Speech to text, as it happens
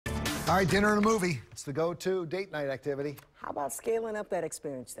All right, dinner and a movie. It's the go-to date night activity. How about scaling up that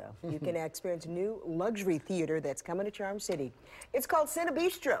experience, though? You can experience a new luxury theater that's coming to Charm City. It's called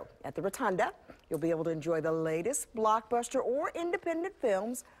Cinebistro at the Rotunda. You'll be able to enjoy the latest blockbuster or independent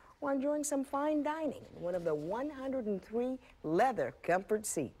films while enjoying some fine dining in one of the 103 leather comfort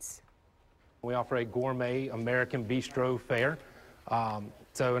seats. We offer a gourmet American bistro fare.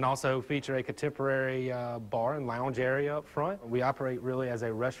 And also feature a contemporary bar and lounge area up front. We operate really as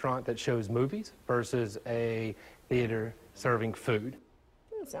a restaurant that shows movies versus a theater serving food.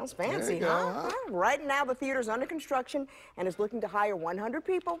 Sounds fancy, huh? Right now, the theater's under construction and is looking to hire 100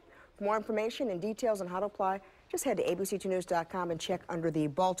 people. For more information and details on how to apply, just head to abc2news.com and check under the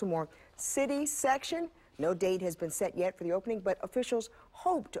Baltimore City section. No date has been set yet for the opening, but officials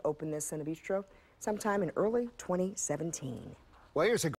hope to open this Cinebistro sometime in early 2017. Well, here's a